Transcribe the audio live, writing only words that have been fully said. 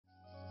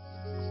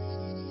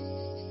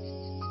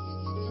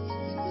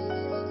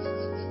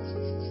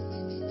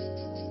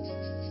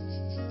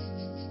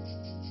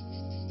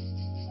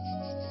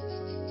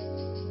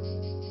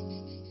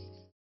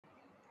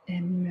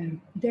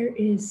there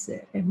is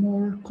a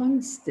more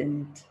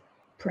constant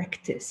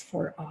practice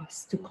for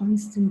us to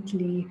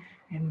constantly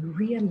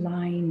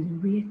realign,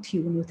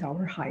 reattune with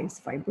our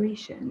highest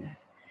vibration.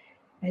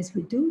 As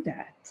we do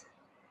that,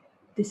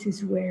 this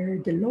is where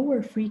the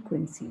lower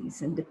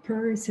frequencies and the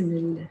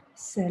personal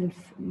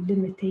self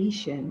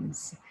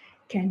limitations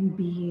can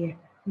be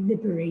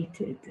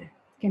liberated,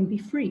 can be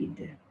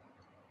freed.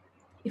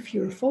 If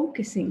you're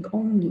focusing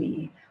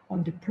only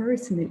on the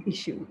personal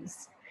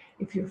issues,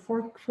 if you're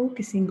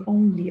focusing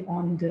only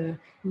on the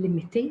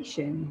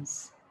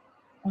limitations,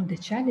 on the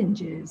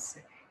challenges,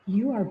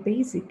 you are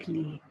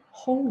basically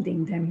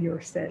holding them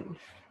yourself.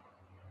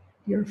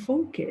 Your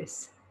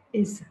focus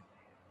is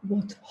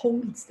what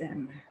holds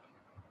them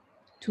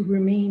to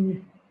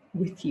remain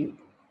with you,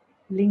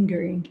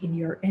 lingering in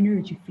your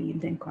energy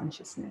field and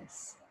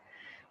consciousness.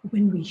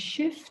 When we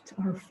shift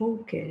our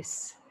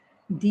focus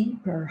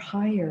deeper,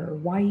 higher,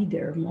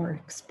 wider, more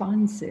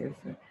expansive,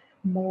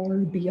 more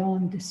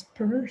beyond this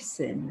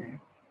person,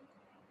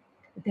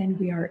 then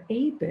we are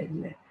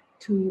able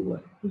to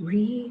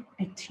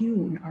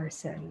re-attune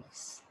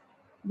ourselves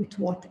with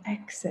what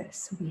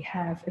access we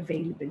have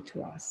available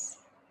to us.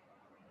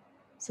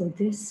 So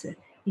this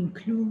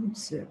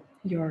includes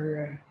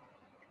your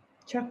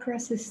chakra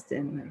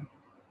system.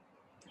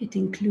 It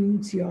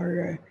includes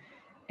your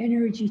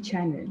energy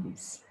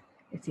channels.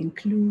 It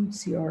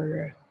includes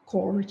your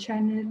core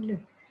channel,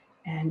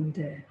 and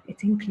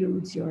it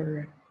includes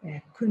your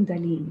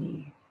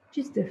kundalini, which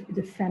is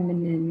the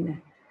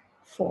feminine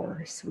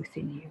force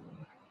within you.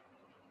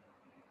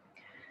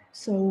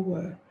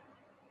 So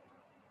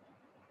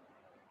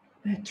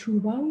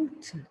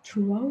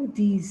throughout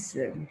these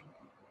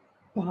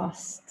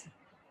past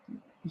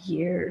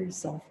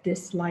years of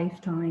this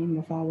lifetime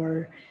of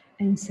our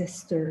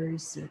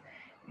ancestors,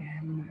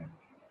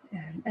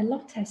 a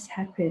lot has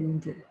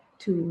happened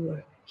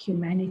to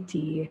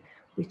humanity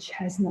which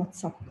has not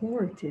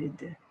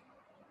supported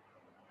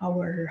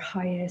our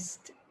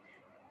highest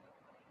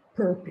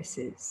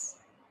purposes,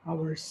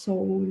 our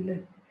soul,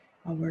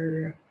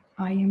 our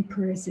I am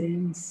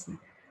presence,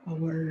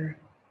 our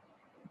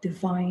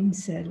divine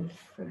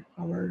self,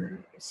 our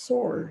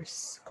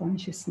source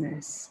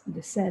consciousness,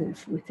 the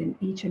self within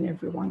each and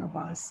every one of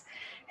us,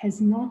 has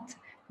not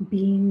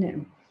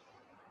been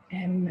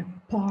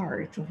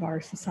part of our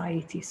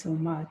society so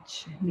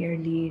much,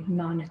 nearly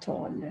none at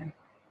all.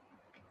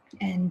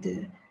 And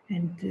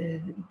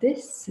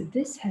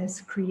this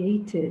has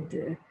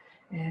created,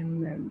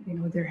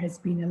 there has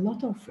been a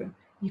lot of,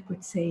 you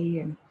could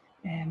say,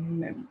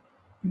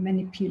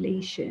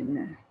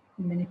 manipulation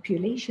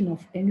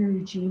of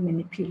energy,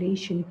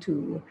 manipulation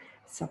to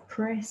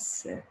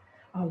suppress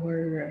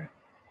our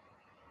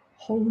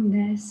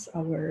wholeness,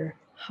 our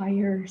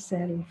higher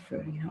self,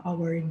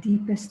 our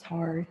deepest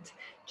heart.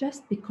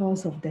 Just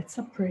because of that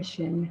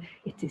suppression,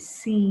 it is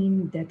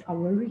seen that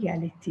our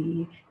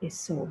reality is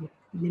so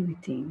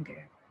limiting.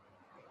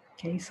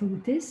 Okay, so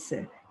this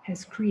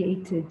has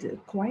created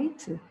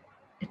quite a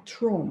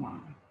trauma.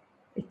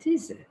 It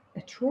is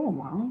a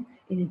trauma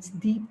in its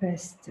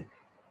deepest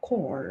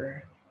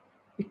core,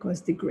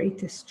 because the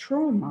greatest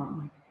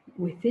trauma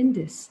within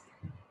this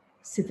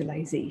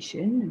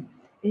civilization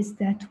is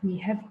that we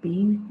have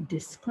been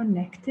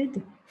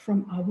disconnected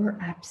from our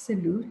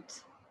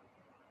absolute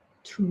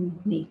true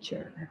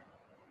nature.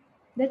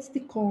 That's the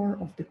core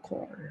of the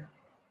core.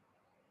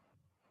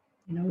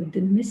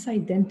 The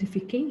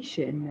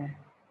misidentification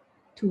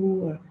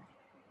to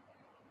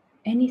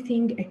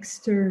anything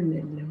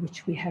external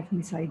which we have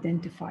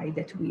misidentified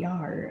that we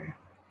are,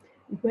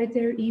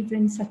 whether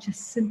even such a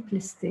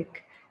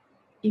simplistic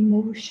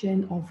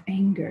emotion of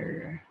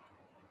anger.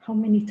 How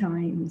many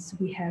times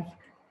we have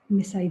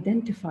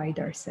misidentified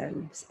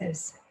ourselves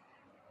as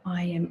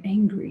I am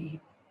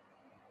angry,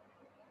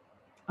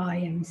 I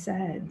am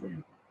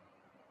sad,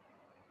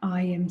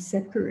 I am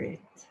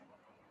separate,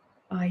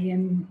 I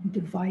am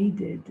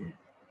divided,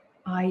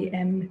 I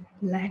am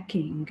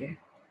lacking,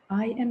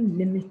 I am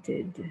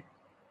limited.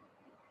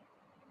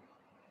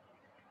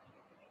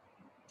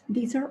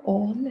 These are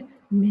all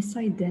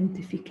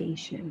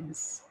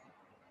misidentifications.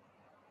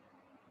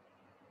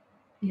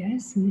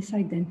 Yes,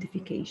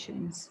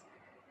 misidentifications.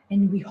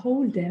 And we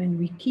hold them and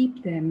we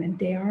keep them, and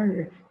they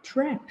are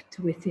trapped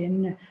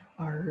within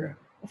our,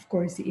 of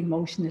course, the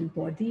emotional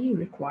body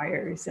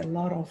requires a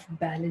lot of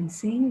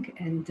balancing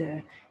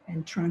and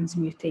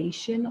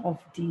transmutation of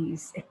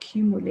these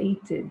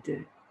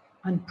accumulated,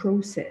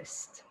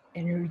 unprocessed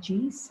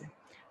energies,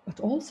 but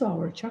also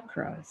our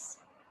chakras.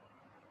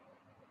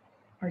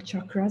 Our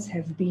chakras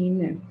have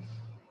been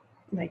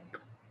like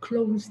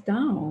closed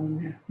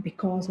down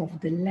because of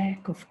the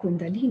lack of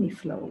Kundalini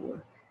flow.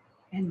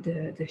 And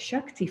the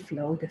Shakti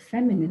flow, the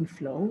feminine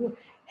flow,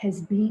 has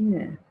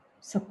been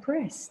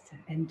suppressed.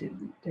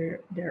 And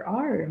there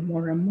are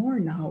more and more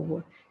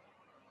now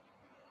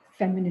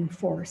feminine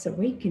force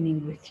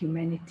awakening with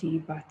humanity,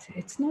 but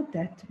it's not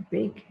that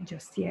big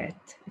just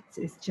yet.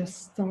 It's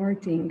just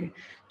starting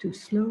to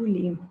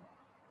slowly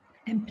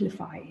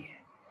amplify,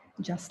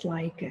 just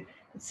like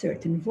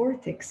certain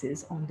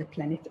vortexes on the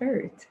planet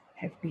Earth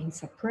have been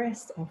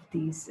suppressed, of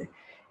these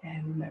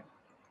um,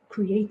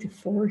 creative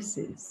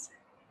forces.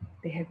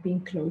 They have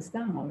been closed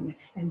down,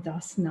 and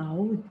thus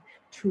now,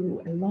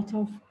 through a lot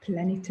of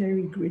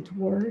planetary grid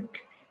work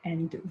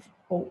and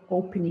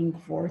opening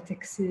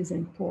vortexes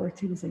and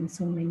portals, and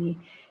so many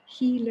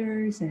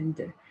healers and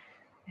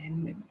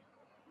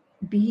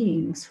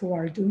beings who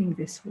are doing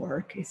this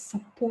work, is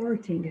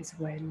supporting as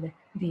well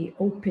the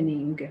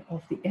opening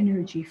of the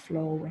energy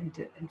flow and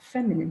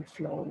feminine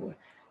flow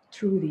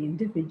through the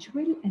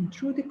individual and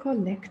through the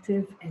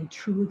collective and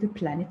through the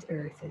planet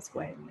Earth as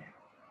well.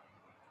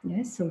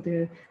 Yes, so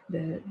the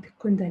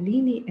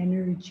Kundalini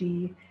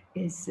energy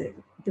is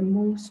the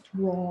most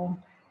raw,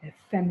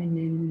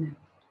 feminine,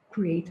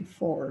 creative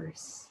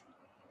force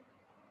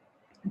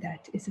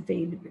that is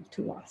available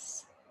to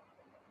us.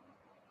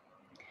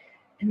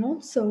 And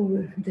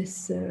also,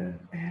 this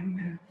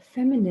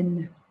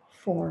feminine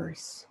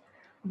force,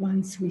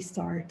 once we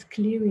start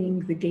clearing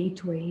the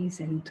gateways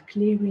and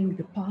clearing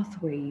the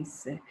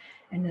pathways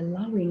and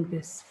allowing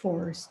this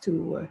force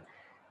to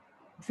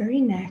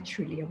very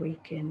naturally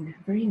awaken,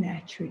 very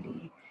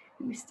naturally,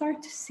 we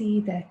start to see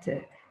that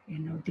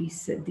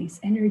these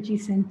energy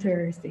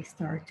centers, they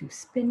start to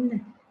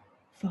spin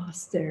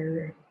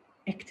faster,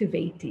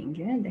 activating,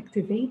 and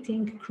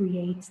activating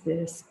creates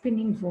the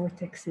spinning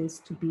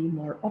vortexes to be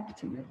more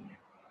optimal,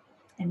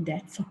 and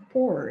that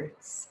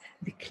supports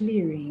the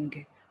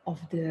clearing of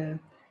the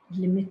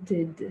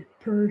limited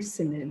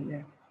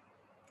personal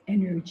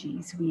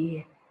energies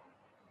we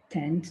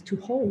tend to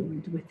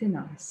hold within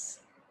us.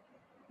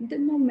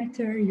 No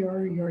matter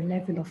your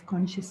level of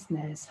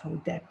consciousness, how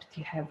depth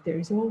you have,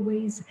 there's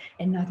always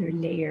another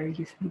layer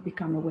you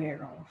become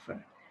aware of.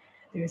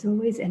 There's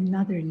always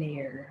another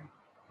layer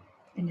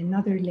and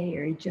another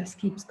layer. It just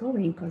keeps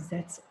going because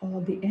that's all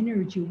the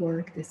energy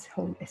work, this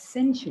whole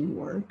ascension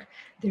work.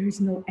 There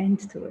is no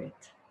end to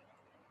it.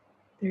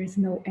 There is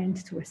no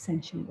end to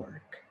ascension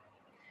work.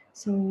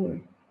 So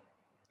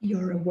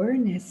your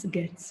awareness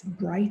gets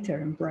brighter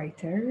and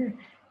brighter,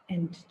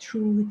 and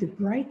through the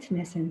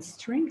brightness and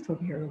strength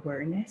of your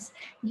awareness,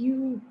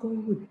 you go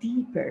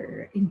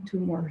deeper into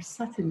more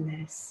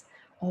subtleness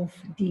of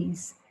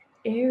these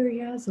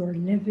areas or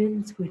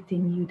levels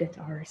within you that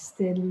are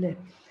still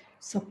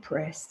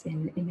suppressed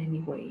in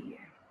any way.